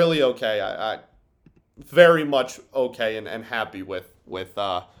 That's really okay. I very much okay and happy with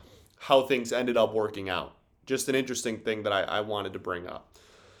how things ended up working out. Just an interesting thing that I wanted to bring up.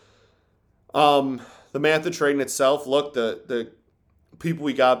 The Mantha trade in itself, look, the people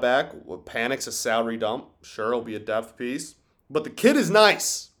we got back, Panic's a salary dump. Sure, it'll be a depth piece. But the kid is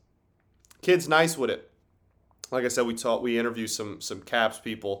nice. Kid's nice with it. Like I said, we interviewed some Caps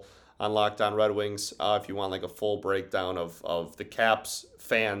people on Locked On Red Wings. If you want like a full breakdown of the Caps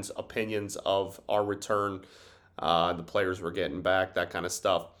fans' opinions of our return, the players we're getting back, that kind of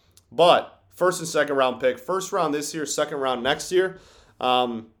stuff. But first and second round pick. First round this year, second round next year.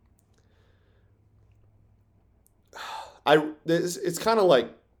 It's kind of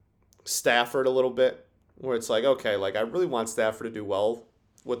like Stafford a little bit, where it's like, okay, like I really want Stafford to do well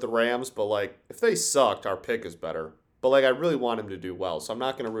with the Rams, but like if they sucked, our pick is better. But like I really want him to do well, so I'm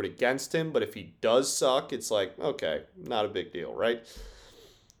not going to root against him. But if he does suck, it's like, okay, not a big deal, right?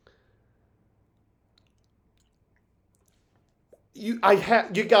 You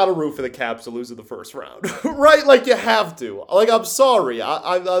got to root for the Caps to lose in the first round, right? Like you have to. Like I'm sorry,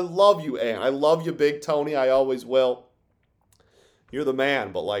 I love you, Ann. I love you, Big Tony. I always will. You're the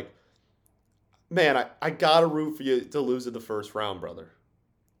man, but like, man, I got to root for you to lose in the first round, brother.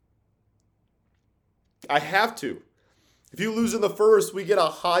 I have to. If you lose in the first, we get a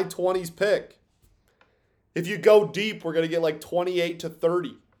high 20s pick. If you go deep, we're going to get like 28 to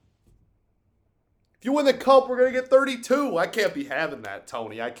 30. If you win the cup, we're going to get 32. I can't be having that,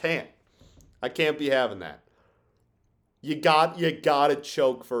 Tony. I can't be having that. You got to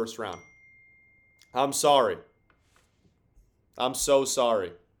choke first round. I'm sorry. I'm so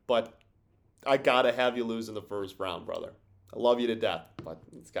sorry. But I got to have you lose in the first round, brother. I love you to death, but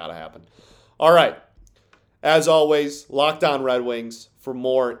it's got to happen. All right. As always, Locked On Red Wings for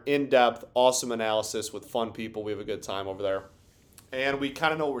more in-depth, awesome analysis with fun people. We have a good time over there. And we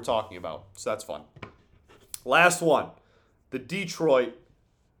kind of know what we're talking about, so that's fun. Last one, the Detroit,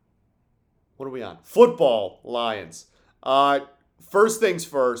 what are we on? Football Lions. First things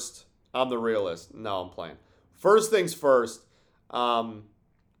first, I'm the realist. No, I'm playing. First things first, more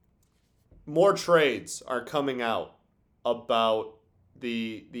trades are coming out about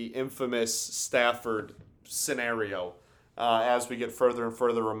the infamous Stafford scenario as we get further and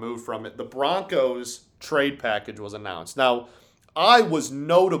further removed from it. The Broncos trade package was announced. Now, I was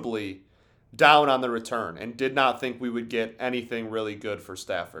notably down on the return and did not think we would get anything really good for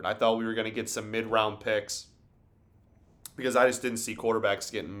Stafford. I thought we were going to get some mid-round picks because I just didn't see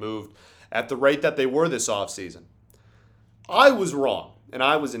quarterbacks getting moved at the rate that they were this offseason. I was wrong, and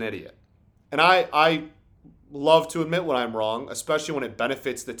I was an idiot. And I love to admit when I'm wrong, especially when it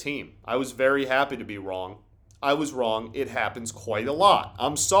benefits the team. I was very happy to be wrong. I was wrong. It happens quite a lot.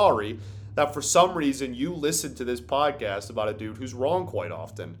 I'm sorry that for some reason you listen to this podcast about a dude who's wrong quite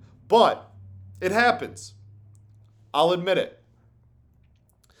often. But it happens. I'll admit it.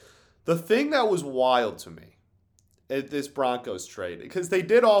 The thing that was wild to me at this Broncos trade, because they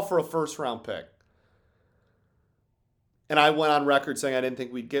did offer a first-round pick. And I went on record saying I didn't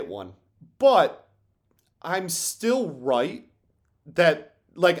think we'd get one. But I'm still right that,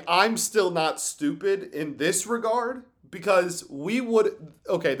 like, I'm still not stupid in this regard because we would,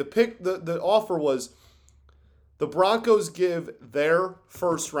 okay, the offer was the Broncos give their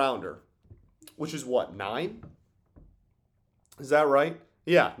first rounder, which is what, 9? Is that right?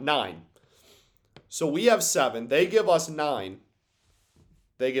 Yeah, 9. So we have 7. They give us 9.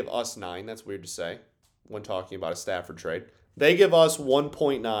 They give us 9. That's weird to say when talking about a Stafford trade. They give us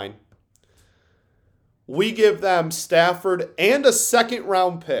 1.9. We give them Stafford and a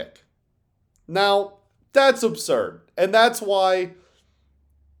second-round pick. Now, That's absurd. And that's why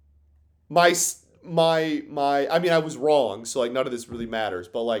I mean, I was wrong, so like none of this really matters,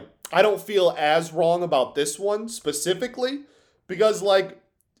 but like I don't feel as wrong about this one specifically because like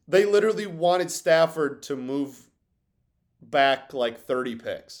they literally wanted Stafford to move back like 30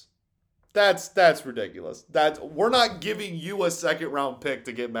 picks. That's ridiculous. We're not giving you a second round pick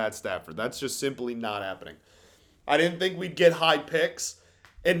to get Matt Stafford. That's just simply not happening. I didn't think we'd get high picks.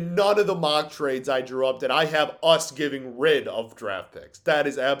 And none of the mock trades I drew up did I have us giving rid of draft picks. That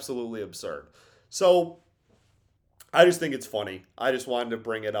is absolutely absurd. So I just think it's funny. I just wanted to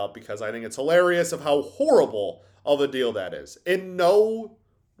bring it up because I think it's hilarious of how horrible of a deal that is. In no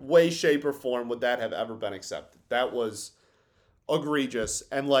way, shape, or form would that have ever been accepted. That was egregious.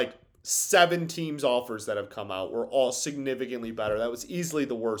 And like 7 teams' offers that have come out were all significantly better. That was easily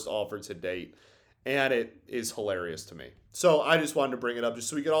the worst offer to date. And it is hilarious to me. So I just wanted to bring it up just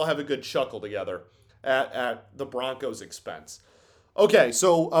so we could all have a good chuckle together at the Broncos' expense. Okay,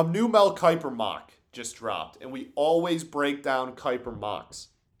 so a new Mel Kiper mock just dropped. And we always break down Kiper mocks.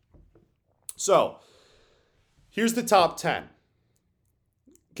 So here's the top 10.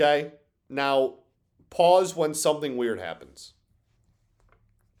 Okay? Now, pause when something weird happens.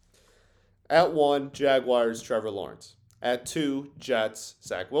 At 1, Jaguars, Trevor Lawrence. At 2, Jets,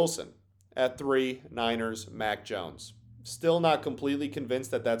 Zach Wilson. At 3, Niners, Mac Jones. Still not completely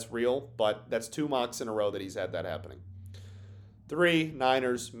convinced that that's real, but that's 2 mocks in a row that he's had that happening. 3,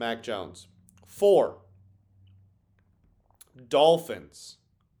 Niners, Mac Jones. 4, Dolphins.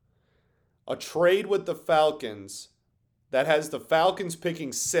 A trade with the Falcons that has the Falcons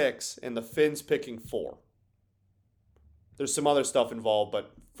picking 6 and the Fins picking 4. There's some other stuff involved,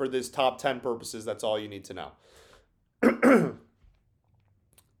 but for this top 10 purposes, that's all you need to know.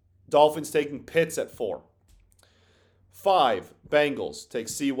 Dolphins taking Pitts at 4. 5, Bengals take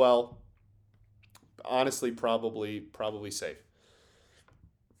Sewell. Honestly, probably safe.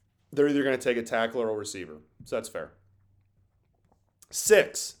 They're either going to take a tackler or receiver, so that's fair.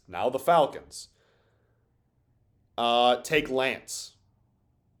 6, now the Falcons. Take Lance.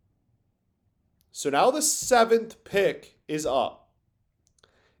 So now the 7th pick is up.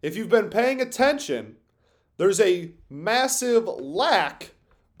 If you've been paying attention, there's a massive lack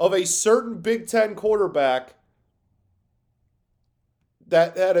of a certain Big Ten quarterback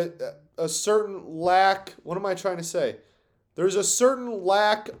that had a certain lack. What am I trying to say? There's a certain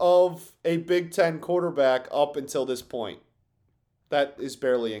lack of a Big Ten quarterback up until this point. That is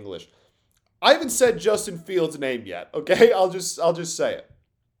barely English. I haven't said Justin Fields' name yet, okay? I'll just say it.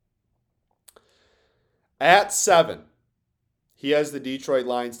 At 7, he has the Detroit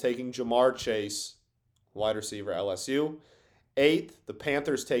Lions taking Jamar Chase, wide receiver, LSU. 8th, the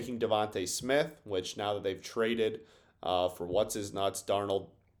Panthers taking Devontae Smith, which now that they've traded for what's-his-nuts, Darnold,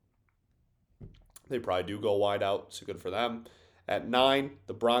 they probably do go wide out, so good for them. At 9,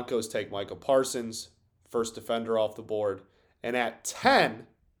 the Broncos take Michael Parsons, first defender off the board. And at 10,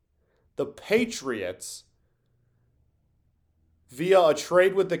 the Patriots, via a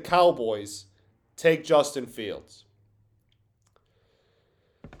trade with the Cowboys, take Justin Fields.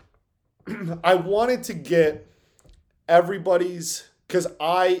 I wanted to get everybody's, because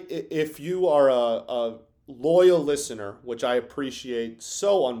if you are a loyal listener, which I appreciate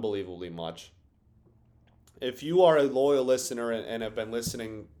so unbelievably much, if you are a loyal listener and have been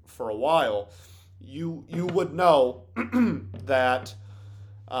listening for a while, you would know that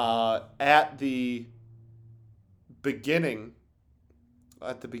at the beginning,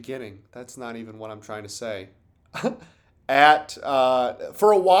 that's not even what I'm trying to say.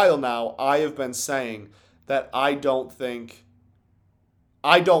 For a while now, I have been saying that I don't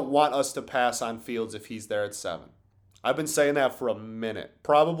want us to pass on Fields if he's there at 7. I've been saying that for a minute,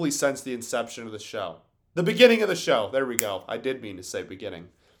 probably since the inception of the show. The beginning of the show. There we go. I did mean to say beginning.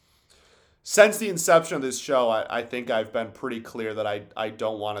 Since the inception of this show, I think I've been pretty clear that I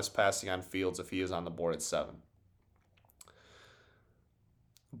don't want us passing on Fields if he is on the board at 7.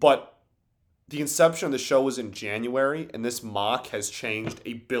 But the inception of the show was in January, and this mock has changed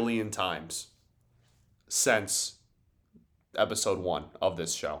a billion times since episode 1 of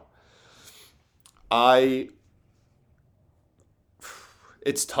this show.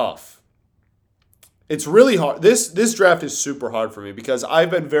 It's tough. It's really hard. This draft is super hard for me because I've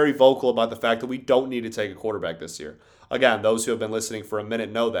been very vocal about the fact that we don't need to take a quarterback this year. Again, those who have been listening for a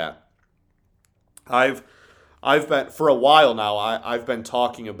minute know that. I've been, for a while now, I've been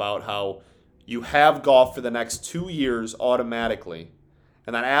talking about how you have Goff for the next 2 years automatically,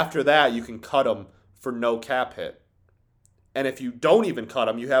 and then after that you can cut him for no cap hit. And if you don't even cut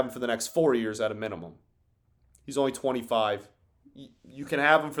him, you have him for the next 4 years at a minimum. He's only 25. You can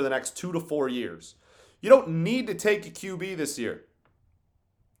have him for the next 2 to 4 years. You don't need to take a QB this year.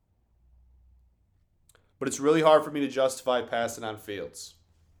 But it's really hard for me to justify passing on Fields.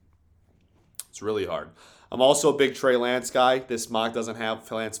 It's really hard. I'm also a big Trey Lance guy. This mock doesn't have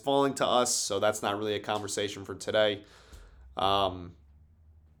Lance falling to us, so that's not really a conversation for today.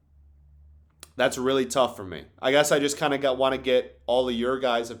 That's really tough for me. I guess I just kind of want to get all of your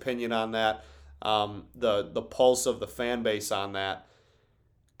guys' opinion on that, the pulse of the fan base on that,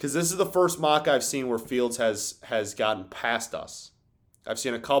 because this is the first mock I've seen where Fields has gotten past us. I've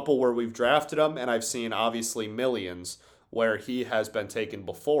seen a couple where we've drafted him, and I've seen obviously millions where he has been taken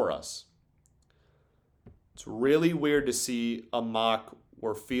before us. It's really weird to see a mock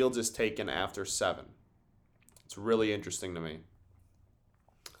where Fields is taken after 7. It's really interesting to me.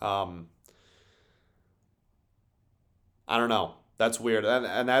 I don't know. That's weird.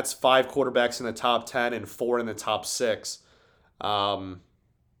 And that's 5 quarterbacks in the top 10 and 4 in the top 6.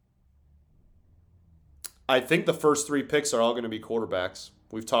 I think the first 3 picks are all going to be quarterbacks.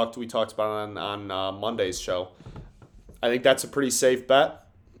 We talked about it on Monday's show. I think that's a pretty safe bet.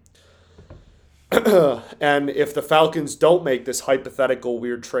 And if the Falcons don't make this hypothetical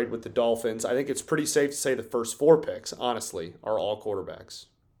weird trade with the Dolphins, I think it's pretty safe to say the first 4 picks, honestly, are all quarterbacks,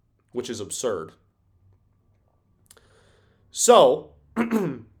 which is absurd. So,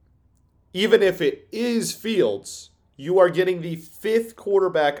 even if it is Fields, you are getting the 5th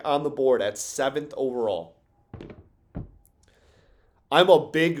quarterback on the board at 7th overall. I'm a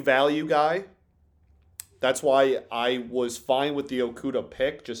big value guy. That's why I was fine with the Okudah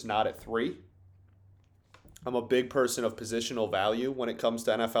pick, just not at 3. I'm a big person of positional value when it comes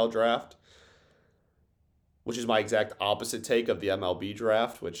to NFL draft, which is my exact opposite take of the MLB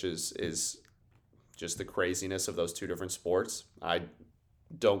draft, which is just the craziness of those 2 different sports. I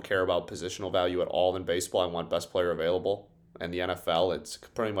don't care about positional value at all in baseball. I want best player available. And the NFL, it's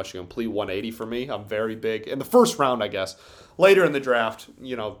pretty much a complete 180 for me. I'm very big. In the first round, I guess. Later in the draft,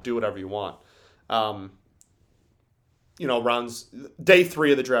 do whatever you want. Rounds, day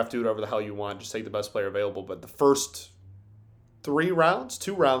 3 of the draft, do whatever the hell you want. Just take the best player available. But the first 3 rounds,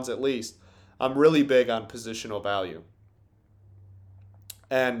 2 rounds at least, I'm really big on positional value.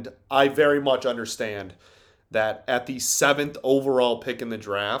 And I very much understand that at the 7th overall pick in the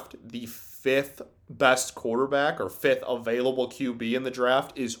draft, the 5th best quarterback or 5th available QB in the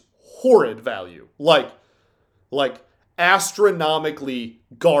draft is horrid value. Like astronomically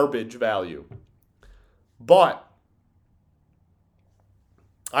garbage value. But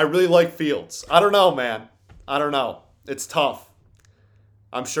I really like Fields. I don't know, man. I don't know. It's tough.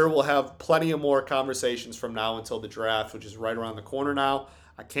 I'm sure we'll have plenty of more conversations from now until the draft, which is right around the corner now.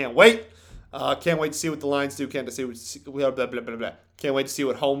 I can't wait. Can't wait to see what the Lions do. Can't wait to see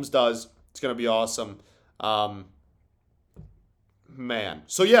what Holmes does. It's going to be awesome. Man.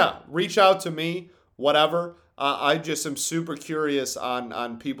 So, yeah, reach out to me, whatever. I just am super curious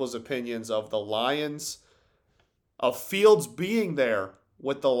on people's opinions of the Lions, of Fields being there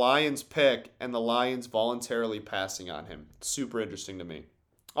with the Lions pick and the Lions voluntarily passing on him. Super interesting to me.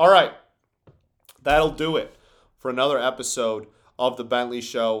 All right. That'll do it for another episode of the Bentley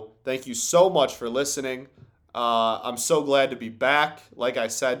Show. Thank you so much for listening. I'm so glad to be back. Like I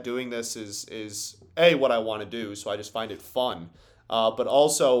said, doing this is what I want to do, so I just find it fun. But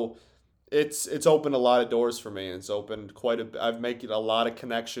also, it's opened a lot of doors for me, and it's opened I've made a lot of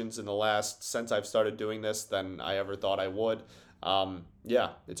connections since I've started doing this than I ever thought I would.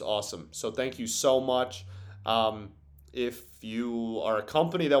 It's awesome. So thank you so much. If you are a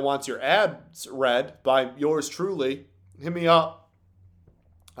company that wants your ads read by yours truly, hit me up.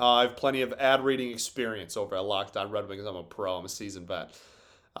 I have plenty of ad reading experience over at Locked On Red Wings. I'm a pro. I'm a seasoned vet.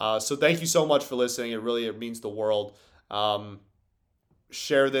 So thank you so much for listening. It means the world.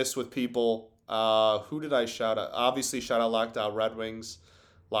 Share this with people. Who did I shout out? Obviously, shout out Locked On Red Wings.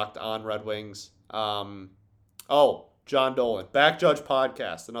 John Dolan. Back Judge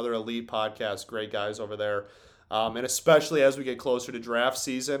Podcast, another elite podcast. Great guys over there. And especially as we get closer to draft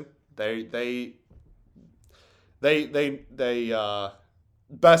season, they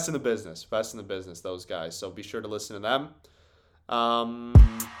best in the business, those guys. So be sure to listen to them.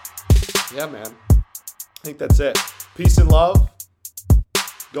 Yeah, man. I think that's it. Peace and love.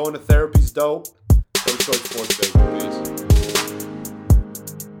 Going to therapy's dope. Go to Sports Big. Peace.